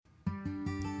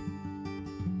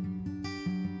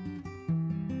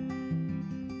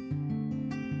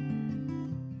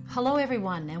Hello,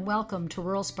 everyone, and welcome to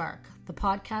Rural Spark, the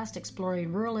podcast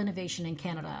exploring rural innovation in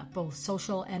Canada, both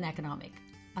social and economic.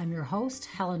 I'm your host,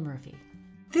 Helen Murphy.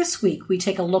 This week, we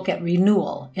take a look at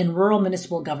renewal in rural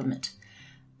municipal government.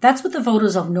 That's what the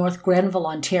voters of North Grenville,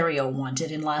 Ontario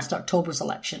wanted in last October's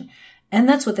election, and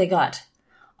that's what they got.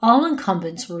 All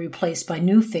incumbents were replaced by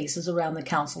new faces around the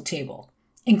council table,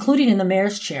 including in the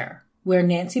mayor's chair, where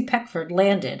Nancy Peckford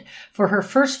landed for her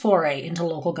first foray into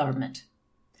local government.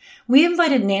 We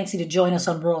invited Nancy to join us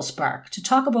on Rural Spark to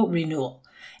talk about renewal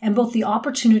and both the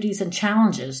opportunities and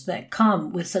challenges that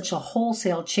come with such a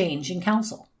wholesale change in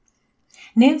council.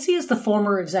 Nancy is the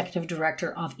former executive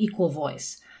director of Equal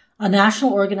Voice, a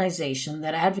national organization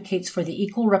that advocates for the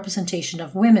equal representation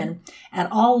of women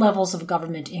at all levels of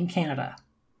government in Canada.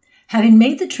 Having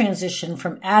made the transition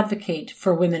from advocate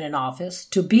for women in office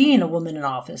to being a woman in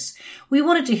office, we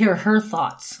wanted to hear her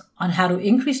thoughts on how to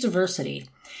increase diversity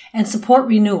and support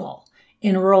renewal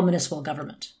in rural municipal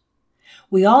government.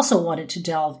 We also wanted to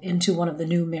delve into one of the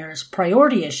new mayor's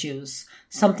priority issues,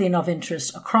 something of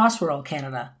interest across rural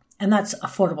Canada, and that's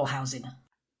affordable housing.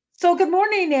 So good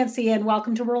morning, Nancy, and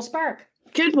welcome to Rural Spark.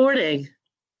 Good morning.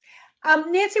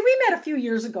 Nancy, we met a few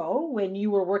years ago when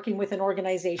you were working with an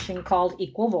organization called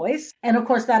Equal Voice. And of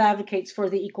course, that advocates for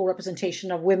the equal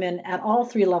representation of women at all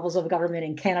three levels of government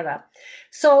in Canada.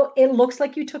 So it looks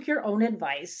like you took your own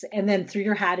advice and then threw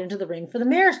your hat into the ring for the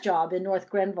mayor's job in North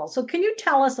Grenville. So can you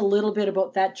tell us a little bit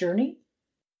about that journey?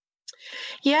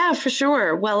 Yeah, for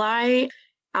sure. Well, I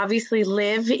obviously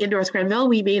live in North Grenville.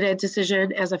 We made a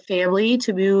decision as a family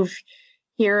to move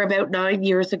here about 9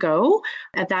 years ago.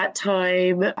 At that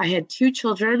time, I had 2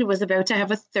 children, was about to have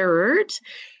a third.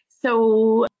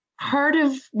 So part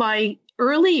of my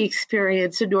early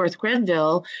experience in North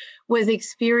Grenville was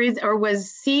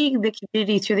seeing the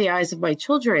community through the eyes of my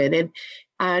children.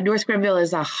 And North Grenville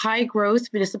is a high growth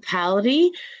municipality.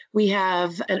 We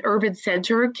have an urban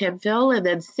center, Kemptville, and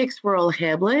then 6 rural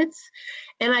hamlets.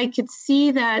 And I could see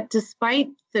that despite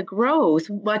the growth,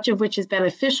 much of which is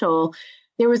beneficial,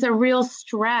 there was a real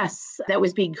stress that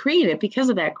was being created because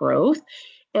of that growth,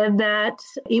 and that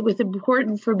it was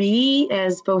important for me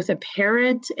as both a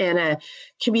parent and a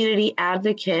community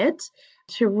advocate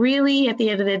to really, at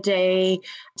the end of the day,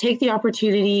 take the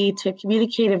opportunity to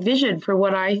communicate a vision for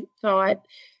what I thought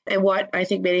and what I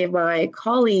think many of my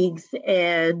colleagues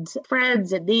and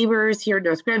friends and neighbors here in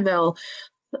North Grenville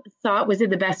thought was in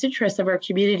the best interest of our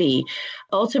community.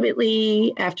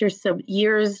 Ultimately, after some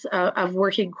years of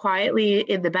working quietly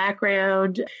in the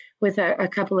background with a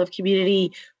couple of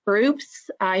community groups,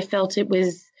 I felt it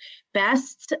was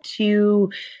best to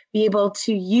be able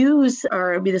to use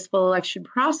our municipal election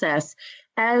process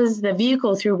as the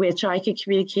vehicle through which I could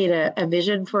communicate a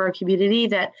vision for our community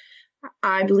that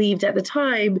I believed at the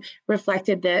time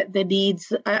reflected the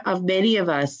needs of many of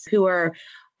us who are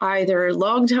either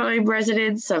longtime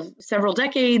residents of several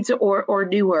decades or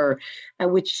newer,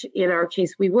 which in our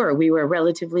case we were. We were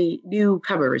relatively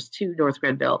newcomers to North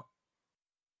Grenville.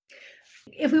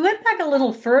 If we went back a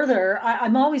little further,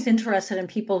 I'm always interested in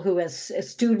people who, as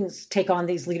students, take on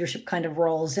these leadership kind of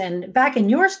roles. And back in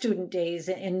your student days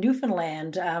in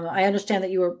Newfoundland, I understand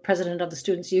that you were president of the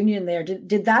Students' Union there.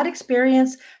 Did that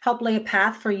experience help lay a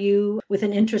path for you with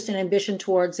an interest and ambition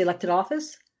towards elected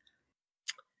office?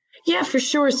 Yeah, for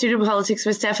sure. Student politics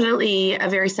was definitely a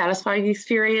very satisfying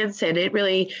experience, and it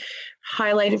really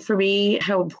highlighted for me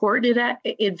how important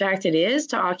it is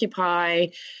to occupy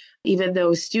even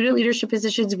those student leadership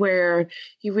positions where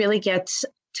you really get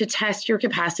to test your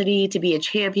capacity to be a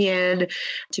champion,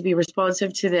 to be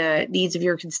responsive to the needs of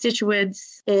your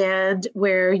constituents, and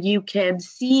where you can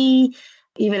see,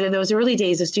 even in those early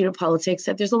days of student politics,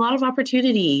 that there's a lot of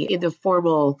opportunity in the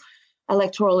formal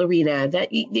electoral arena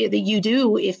that you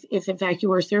do if in fact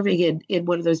you are serving in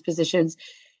one of those positions.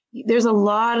 There's a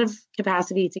lot of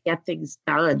capacity to get things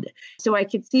done. So I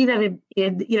could see that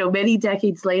in many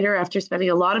decades later, after spending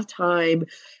a lot of time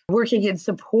working in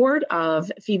support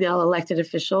of female elected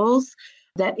officials,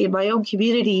 that in my own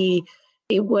community,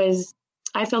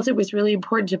 I felt it was really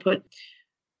important to put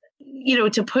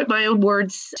my own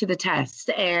words to the test.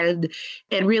 And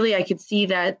really I could see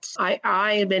that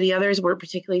I and many others weren't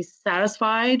particularly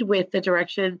satisfied with the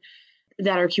direction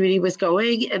that our community was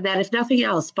going. And that if nothing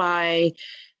else, by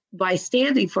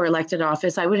standing for elected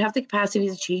office, I would have the capacity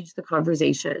to change the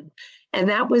conversation. And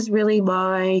that was really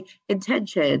my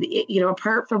intention.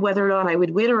 Apart from whether or not I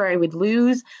would win or I would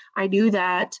lose, I knew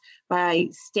that by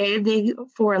standing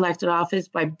for elected office,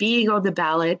 by being on the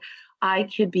ballot, I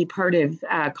could be part of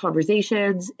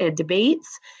conversations and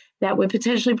debates that would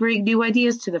potentially bring new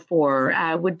ideas to the fore,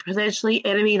 would potentially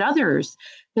animate others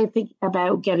to think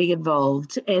about getting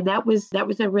involved. And that was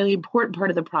a really important part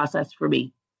of the process for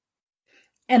me.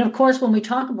 And of course, when we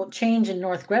talk about change in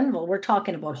North Grenville, we're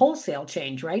talking about wholesale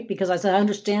change, right? Because as I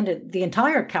understand it, the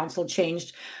entire council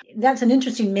changed. That's an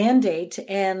interesting mandate.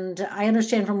 And I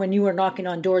understand from when you were knocking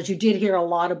on doors, you did hear a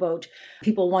lot about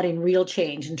people wanting real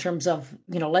change in terms of,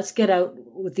 let's get out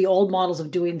with the old models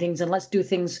of doing things and let's do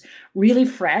things really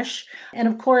fresh. And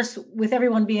of course, with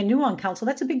everyone being new on council,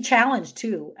 that's a big challenge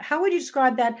too. How would you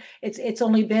describe that? It's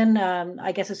only been,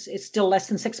 I guess it's still less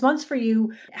than 6 months for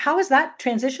you. How has that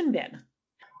transition been?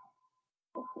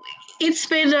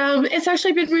 It's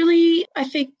actually been really, I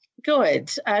think, good.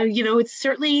 It's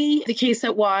certainly the case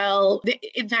that while,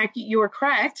 in fact, you were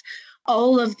correct,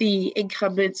 all of the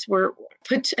incumbents were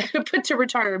put to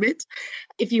retirement,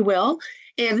 if you will,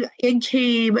 and in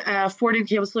came 4 new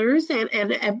councillors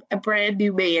and a brand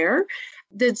new mayor.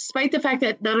 Despite the fact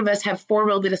that none of us have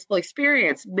formal municipal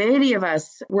experience, many of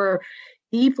us were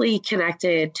deeply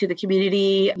connected to the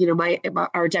community.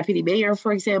 Our deputy mayor,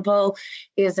 for example,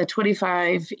 is a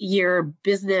 25-year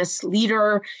business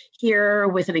leader here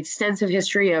with an extensive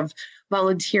history of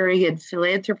volunteering and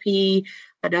philanthropy.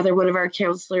 Another one of our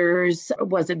councillors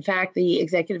was, in fact, the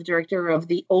executive director of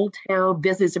the Old Town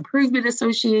Business Improvement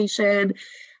Association.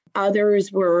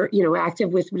 Others were,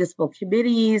 active with municipal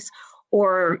committees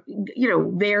or,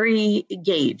 very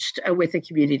engaged with the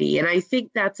community. And I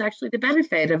think that's actually the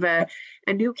benefit of a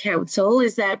new council,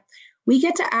 is that we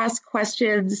get to ask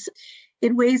questions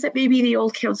in ways that maybe the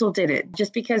old council didn't,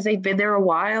 just because they've been there a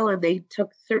while and they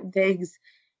took certain things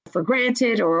for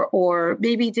granted or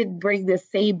maybe didn't bring the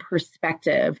same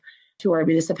perspective to our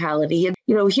municipality. And,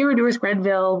 here in North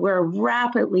Grenville, we're a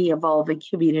rapidly evolving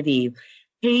community.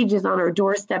 Change is on our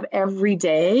doorstep every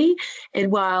day.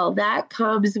 And while that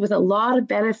comes with a lot of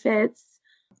benefits,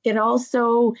 it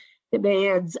also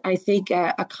demands, I think,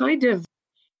 a kind of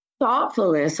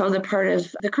thoughtfulness on the part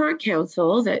of the current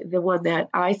council, the one that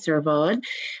I serve on,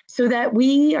 so that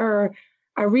we are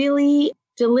really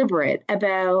deliberate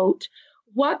about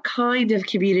what kind of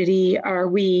community are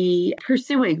we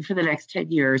pursuing for the next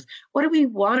 10 years? What do we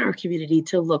want our community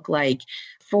to look like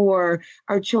for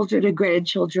our children and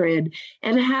grandchildren?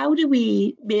 And how do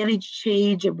we manage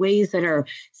change in ways that are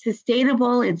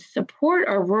sustainable and support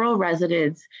our rural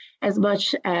residents as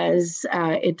much as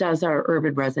it does our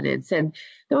urban residents? And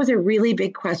those are really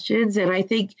big questions. And I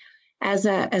think as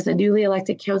a newly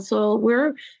elected council,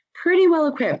 we're pretty well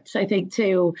equipped, I think,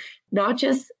 to not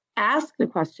just ask the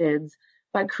questions,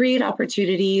 but create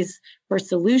opportunities for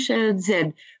solutions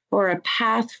and for a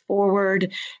path forward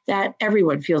that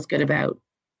everyone feels good about.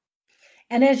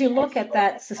 And as you look at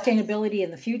that sustainability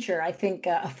in the future, I think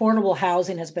affordable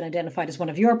housing has been identified as one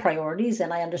of your priorities.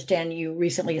 And I understand you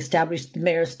recently established the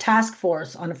Mayor's Task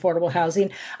Force on Affordable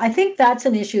Housing. I think that's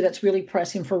an issue that's really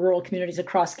pressing for rural communities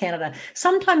across Canada.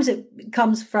 Sometimes it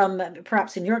comes from,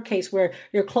 perhaps in your case, where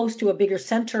you're close to a bigger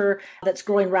center that's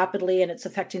growing rapidly and it's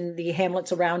affecting the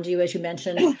hamlets around you, as you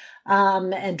mentioned,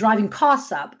 and driving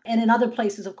costs up. And in other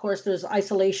places, of course, there's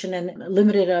isolation and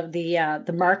limited of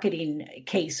the marketing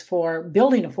case for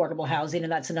building affordable housing,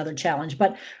 and that's another challenge.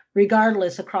 But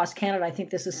regardless, across Canada, I think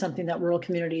this is something that rural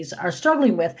communities are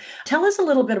struggling with. Tell us a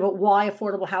little bit about why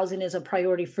affordable housing is a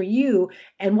priority for you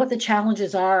and what the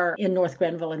challenges are in North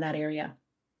Grenville in that area.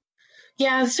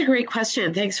 Yeah, that's a great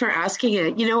question. Thanks for asking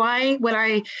it. When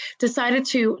I decided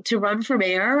to run for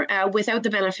mayor, without the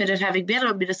benefit of having been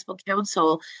on municipal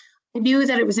council, I knew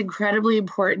that it was incredibly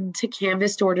important to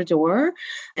canvass door to door,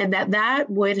 and that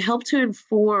would help to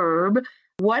inform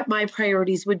what my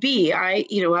priorities would be. I,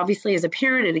 obviously as a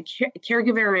parent and a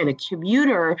caregiver and a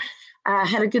commuter,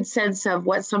 had a good sense of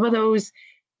what some of those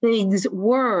things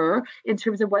were in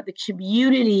terms of what the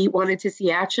community wanted to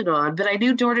see action on. But I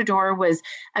knew door to door was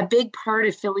a big part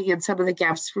of filling in some of the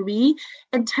gaps for me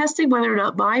and testing whether or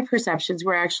not my perceptions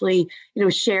were actually,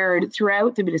 shared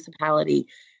throughout the municipality.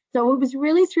 So it was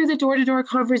really through the door to door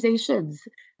conversations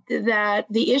that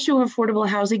the issue of affordable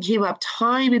housing came up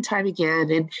time and time again.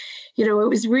 And, it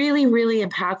was really, really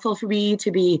impactful for me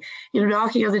to be,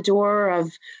 knocking on the door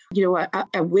of,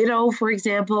 a widow, for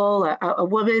example, a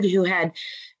woman who had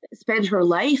spent her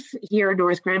life here in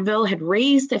North Grenville, had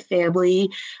raised a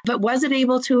family, but wasn't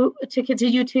able to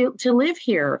continue to live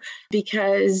here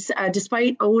because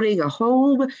despite owning a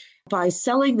home, by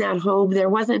selling that home, there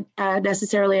wasn't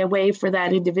necessarily a way for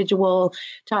that individual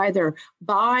to either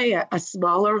buy a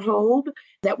smaller home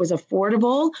that was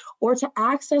affordable or to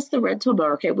access the rental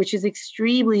market, which is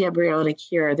extremely embryonic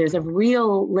here. There's a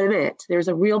real limit. There's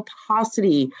a real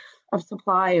paucity of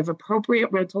supply of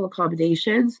appropriate rental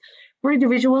accommodations for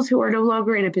individuals who are no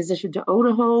longer in a position to own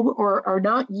a home or are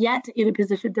not yet in a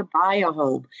position to buy a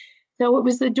home. So it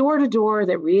was the door-to-door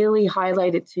that really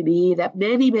highlighted to me that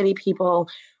many, many people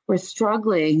were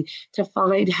struggling to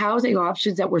find housing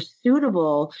options that were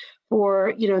suitable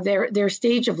for, their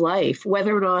stage of life,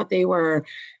 whether or not they were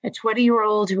a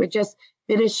 20-year-old who had just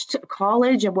finished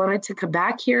college and wanted to come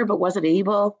back here but wasn't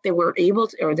able, they weren't able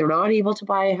to, or they're not able to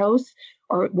buy a house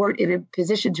or weren't in a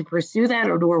position to pursue that,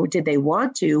 or nor did they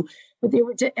want to, but they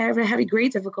were having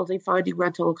great difficulty finding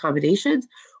rental accommodations.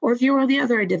 Or if you were on the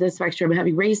other end of the spectrum,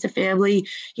 having raised a family,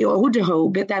 you owned a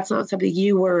home, but that's not something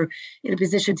you were in a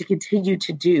position to continue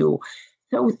to do.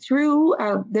 So through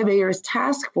the mayor's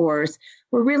task force,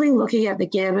 we're really looking at the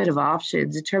gamut of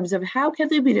options in terms of how can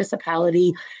the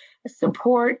municipality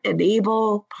support,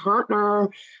 enable, partner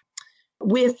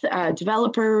with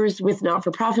developers, with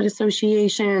not-for-profit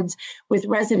associations, with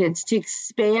residents to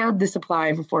expand the supply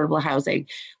of affordable housing,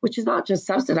 which is not just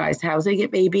subsidized housing.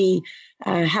 It may be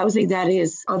housing that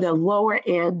is on the lower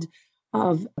end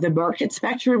of the market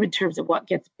spectrum in terms of what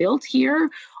gets built here,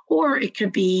 or it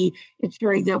could be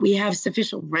ensuring that we have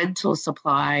sufficient rental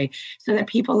supply so that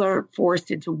people aren't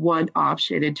forced into one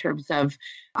option in terms of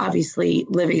obviously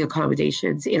living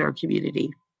accommodations in our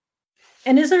community.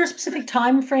 And is there a specific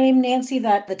time frame, Nancy,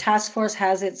 that the task force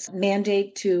has its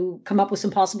mandate to come up with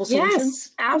some possible solutions?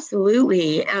 Yes,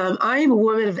 absolutely. I'm a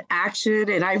woman of action,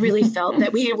 and I really felt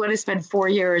that we didn't want to spend 4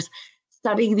 years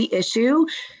studying the issue.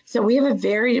 So we have a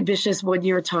very ambitious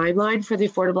 1-year timeline for the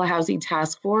Affordable Housing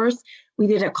Task Force. We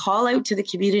did a call out to the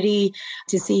community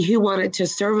to see who wanted to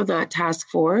serve on that task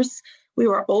force. We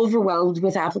were overwhelmed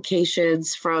with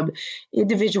applications from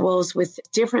individuals with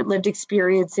different lived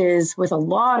experiences, with a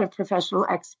lot of professional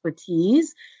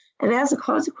expertise. And as a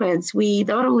consequence, we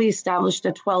not only established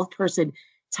a 12-person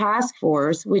task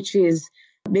force, which is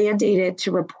mandated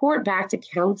to report back to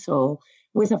council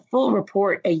with a full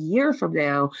report a year from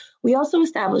now, we also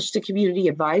established a community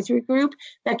advisory group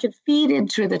that could feed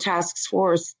into the task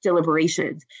force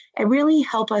deliberations and really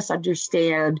help us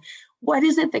understand what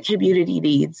is it the community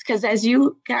needs. Because as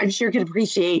you, I'm sure, can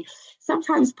appreciate,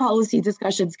 sometimes policy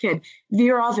discussions can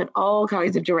veer off in all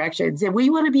kinds of directions, and we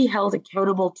want to be held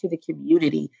accountable to the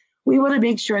community. We want to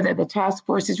make sure that the task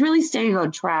force is really staying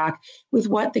on track with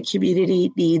what the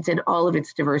community needs and all of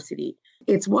its diversity.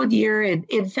 It's 1 year. And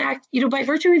in fact, by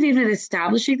virtue of even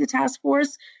establishing the task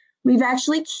force, we've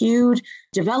actually queued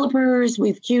developers,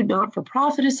 we've queued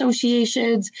not-for-profit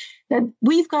associations, that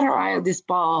we've got our eye on this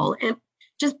ball. And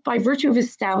just by virtue of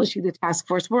establishing the task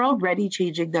force, we're already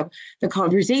changing the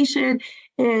conversation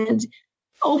and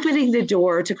opening the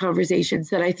door to conversations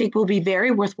that I think will be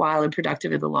very worthwhile and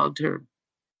productive in the long term.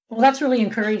 Well, that's really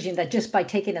encouraging that just by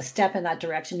taking a step in that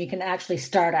direction, you can actually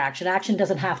start action. Action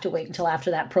doesn't have to wait until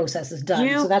after that process is done.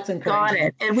 So that's encouraging. Got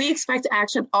it. And we expect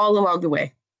action all along the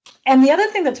way. And the other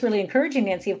thing that's really encouraging,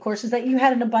 Nancy, of course, is that you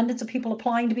had an abundance of people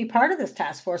applying to be part of this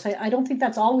task force. I don't think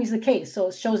that's always the case. So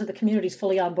it shows that the community is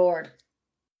fully on board.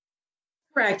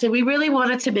 Correct. And we really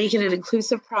wanted to make it an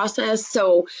inclusive process.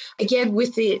 So again,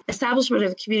 with the establishment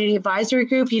of the community advisory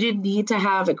group, you didn't need to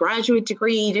have a graduate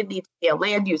degree. You didn't need to be a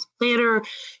land use planner.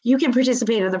 You can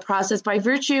participate in the process by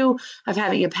virtue of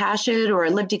having a passion or a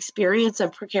lived experience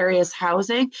of precarious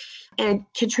housing and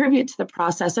contribute to the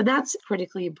process. And that's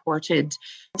critically important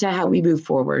to how we move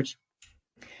forward.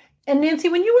 And Nancy,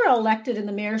 when you were elected in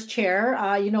the mayor's chair,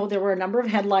 there were a number of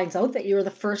headlines out that you were the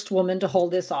first woman to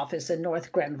hold this office in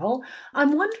North Grenville.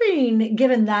 I'm wondering,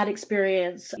 given that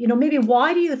experience, maybe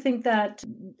why do you think that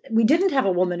we didn't have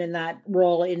a woman in that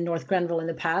role in North Grenville in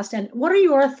the past? And what are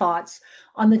your thoughts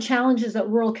on the challenges that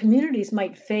rural communities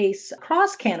might face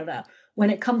across Canada when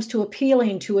it comes to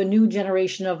appealing to a new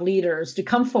generation of leaders to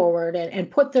come forward and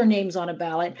put their names on a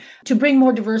ballot to bring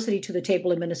more diversity to the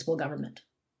table in municipal government?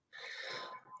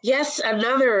 Yes,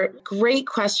 another great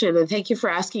question, and thank you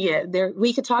for asking it.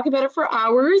 We could talk about it for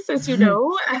hours, as you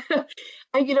know.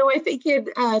 I think in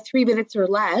 3 minutes or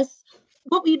less,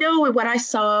 what we know and what I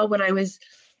saw when I was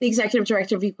the executive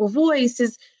director of Equal Voice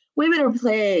is women are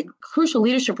playing crucial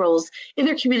leadership roles in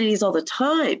their communities all the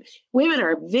time. Women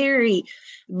are very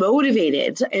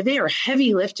motivated, and they are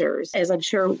heavy lifters, as I'm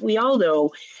sure we all know,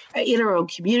 in our own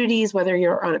communities, whether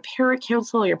you're on a parent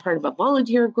council, you're part of a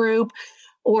volunteer group,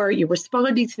 or you're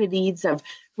responding to the needs of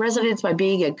residents by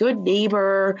being a good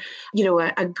neighbor,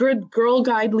 a good Girl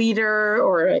Guide leader,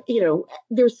 or,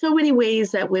 there's so many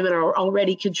ways that women are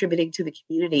already contributing to the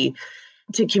community,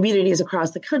 to communities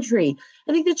across the country.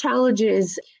 I think the challenge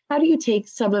is, how do you take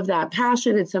some of that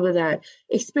passion and some of that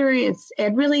experience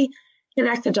and really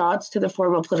connect the dots to the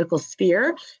formal political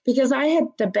sphere? Because I had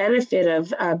the benefit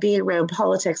of being around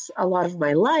politics a lot of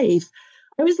my life.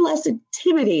 I was less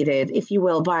intimidated, if you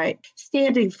will, by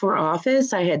standing for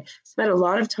office. I had spent a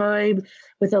lot of time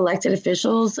with elected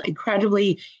officials,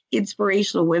 incredibly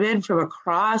inspirational women from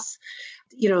across,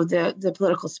 the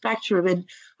political spectrum. And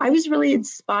I was really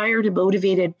inspired and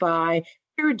motivated by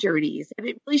their journeys. And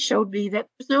it really showed me that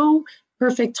there's no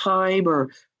perfect time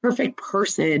or perfect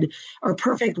person or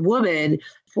perfect woman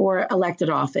for elected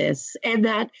office. And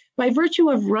that by virtue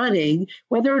of running,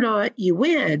 whether or not you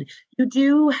win, you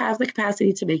do have the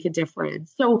capacity to make a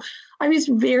difference. So I was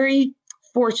very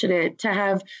fortunate to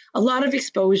have a lot of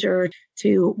exposure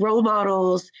to role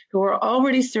models who were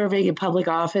already serving in public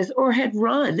office or had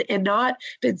run and not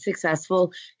been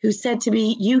successful, who said to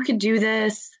me, you can do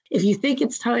this. If you think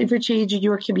it's time for change in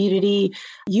your community,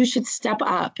 you should step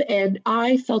up. And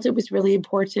I felt it was really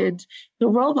important, the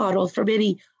role model for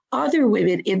many other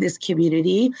women in this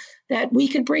community, that we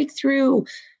could break through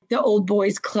the old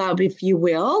boys club, if you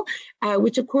will,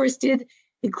 which of course did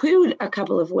include a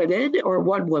couple of women, or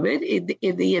one woman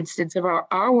in the instance of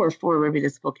our former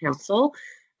municipal council.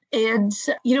 And,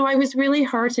 I was really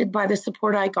heartened by the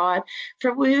support I got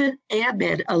from women and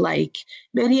men alike,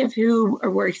 many of whom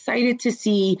were excited to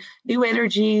see new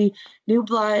energy, new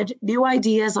blood, new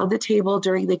ideas on the table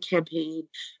during the campaign,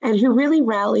 and who really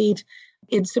rallied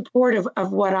in support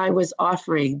of what I was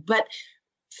offering. But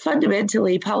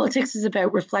fundamentally, politics is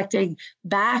about reflecting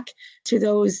back to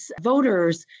those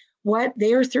voters what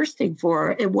they are thirsting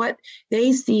for and what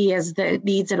they see as the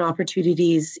needs and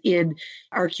opportunities in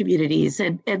our communities.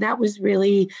 And that was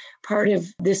really part of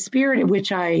the spirit in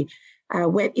which I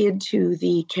went into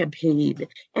the campaign.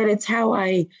 And it's how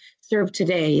I serve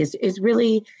today is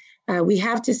really, we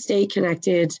have to stay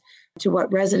connected to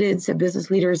what residents and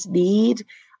business leaders need,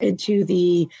 and to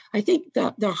the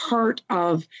heart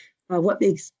of what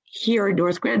makes here in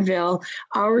North Grenville,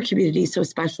 our community, so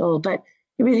special, but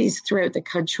communities throughout the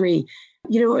country.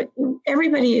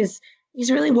 Everybody is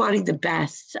really wanting the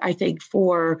best, I think,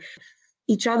 for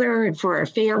each other and for our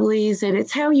families. And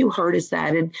it's how you harness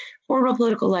that. And formal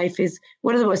political life is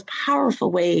one of the most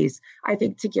powerful ways, I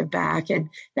think, to give back. And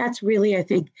that's really, I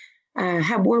think,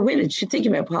 how more women should think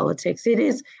about politics. It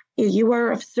is, you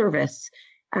are of service.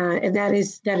 And that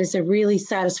is a really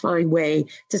satisfying way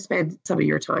to spend some of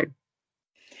your time.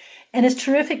 And it's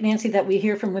terrific, Nancy, that we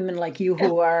hear from women like you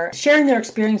who are sharing their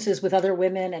experiences with other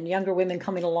women and younger women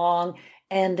coming along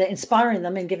and inspiring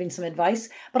them and giving some advice.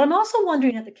 But I'm also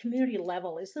wondering, at the community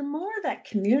level, is there more that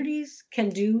communities can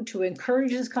do to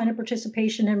encourage this kind of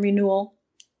participation and renewal?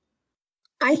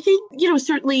 I think,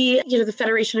 certainly, the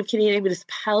Federation of Canadian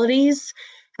Municipalities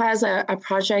has a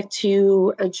project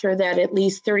to ensure that at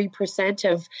least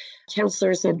 30% of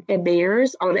councillors and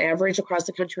mayors on average across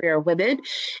the country are women.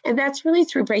 And that's really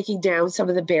through breaking down some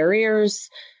of the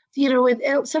barriers.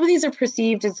 And some of these are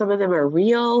perceived and some of them are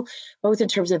real, both in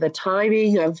terms of the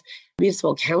timing of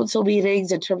municipal council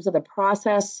meetings, in terms of the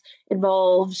process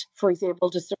involved, for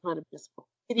example, to serve on a municipal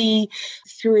committee,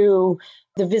 through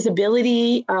the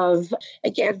visibility of,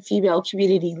 again, female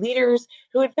community leaders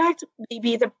who, in fact, may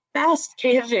be the best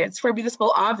candidates for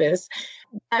municipal office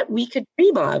that we could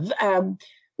dream of.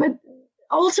 But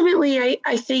ultimately,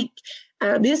 I think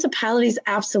municipalities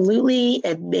absolutely,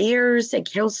 and mayors and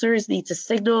councillors need to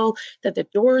signal that the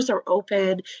doors are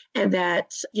open and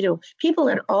that, people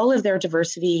in all of their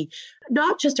diversity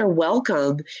not just are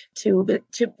welcome to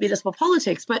municipal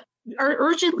politics, but are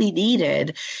urgently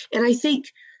needed. And I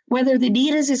think whether the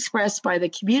need is expressed by the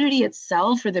community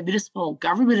itself or the municipal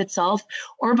government itself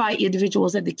or by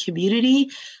individuals in the community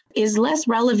is less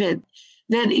relevant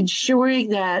than ensuring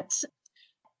that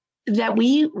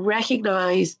we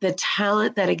recognize the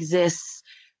talent that exists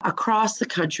across the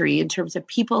country in terms of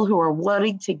people who are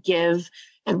wanting to give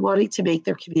and wanting to make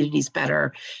their communities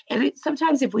better. And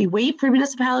sometimes if we wait for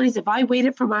municipalities, if I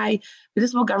waited for my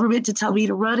municipal government to tell me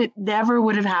to run, it never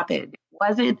would have happened. It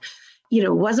wasn't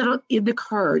in the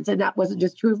cards. And that wasn't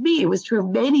just true of me. It was true of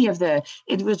many of the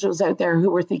individuals out there who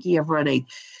were thinking of running.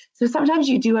 So sometimes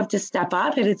you do have to step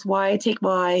up. And it's why I take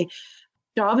my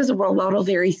job as a role model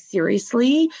very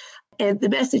seriously. And the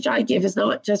message I give is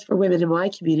not just for women in my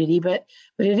community, but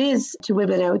it is to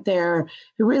women out there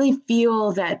who really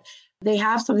feel that they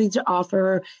have something to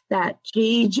offer, that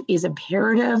change is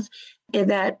imperative, and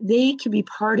that they can be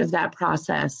part of that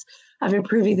process of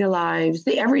improving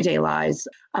the everyday lives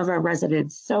of our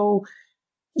residents. So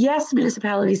yes,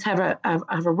 municipalities have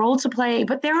a role to play,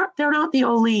 but they're not the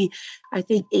only, I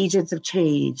think, agents of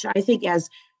change. I think as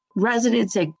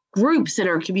residents and groups in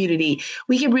our community,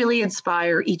 we can really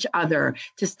inspire each other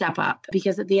to step up,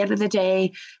 because at the end of the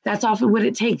day, that's often what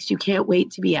it takes. You can't wait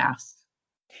to be asked.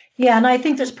 Yeah, and I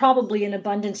think there's probably an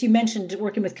abundance. You mentioned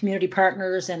working with community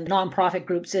partners and nonprofit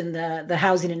groups in the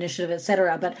housing initiative, et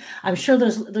cetera. But I'm sure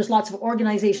there's lots of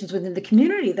organizations within the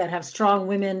community that have strong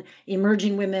women,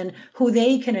 emerging women, who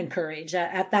they can encourage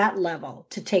at that level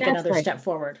to take That's another right. step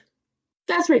forward.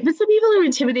 That's right. But some people are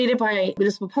intimidated by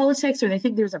municipal politics, or they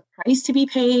think there's a price to be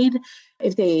paid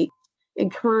if they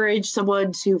encourage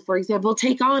someone to, for example,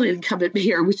 take on an incumbent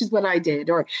mayor, which is what I did,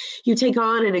 or you take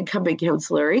on an incumbent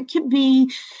councillor. It can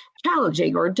be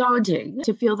challenging or daunting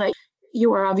to feel that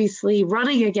you are obviously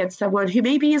running against someone who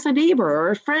maybe is a neighbor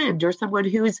or a friend or someone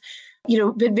who's,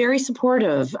 been very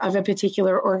supportive of a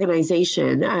particular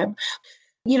organization.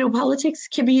 Politics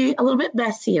can be a little bit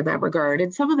messy in that regard.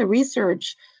 And some of the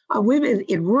research on women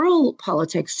in rural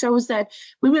politics shows that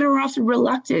women are often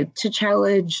reluctant to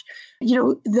challenge,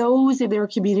 those in their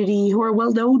community who are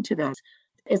well known to them.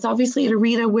 It's obviously an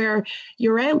arena where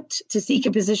you're out to seek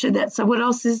a position that someone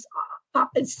else is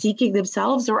seeking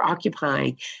themselves or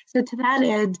occupying. So to that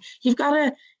end, you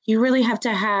really have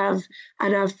to have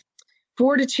enough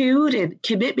fortitude and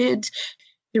commitment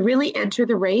to really enter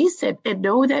the race and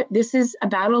know that this is a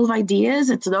battle of ideas.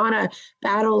 It's not a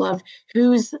battle of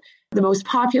who's the most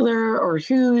popular or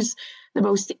who's the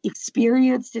most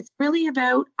experienced. It's really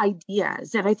about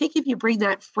ideas. And I think if you bring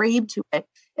that frame to it,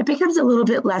 it becomes a little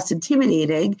bit less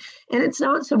intimidating. And it's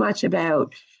not so much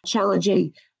about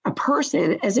challenging a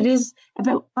person as it is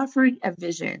about offering a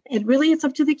vision. And really, it's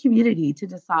up to the community to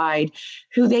decide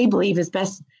who they believe is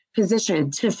best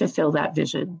positioned to fulfill that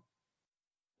vision.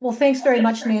 Well, thanks very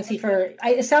much, Nancy.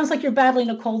 It sounds like you're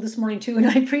battling a cold this morning too, and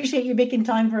I appreciate you making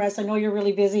time for us. I know you're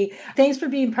really busy. Thanks for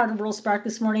being part of Rural Spark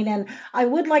this morning, and I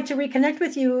would like to reconnect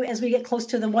with you as we get close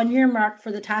to the 1-year mark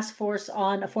for the task force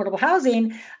on affordable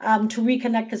housing to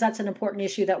reconnect, because that's an important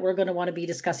issue that we're going to want to be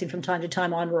discussing from time to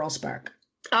time on Rural Spark.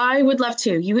 I would love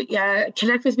to. You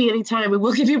connect with me anytime, and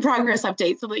we'll give you progress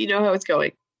updates and let you know how it's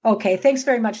going. Okay, thanks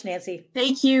very much, Nancy.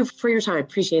 Thank you for your time.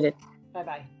 Appreciate it.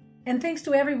 Bye-bye. And thanks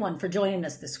to everyone for joining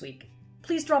us this week.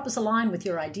 Please drop us a line with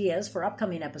your ideas for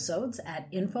upcoming episodes at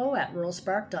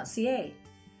info@ruralspark.ca.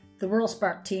 The Rural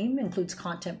Spark team includes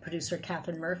content producer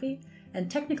Catherine Murphy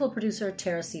and technical producer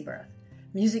Tara Seaberth.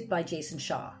 Music by Jason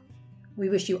Shaw. We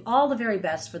wish you all the very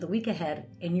best for the week ahead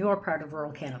in your part of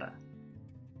rural Canada.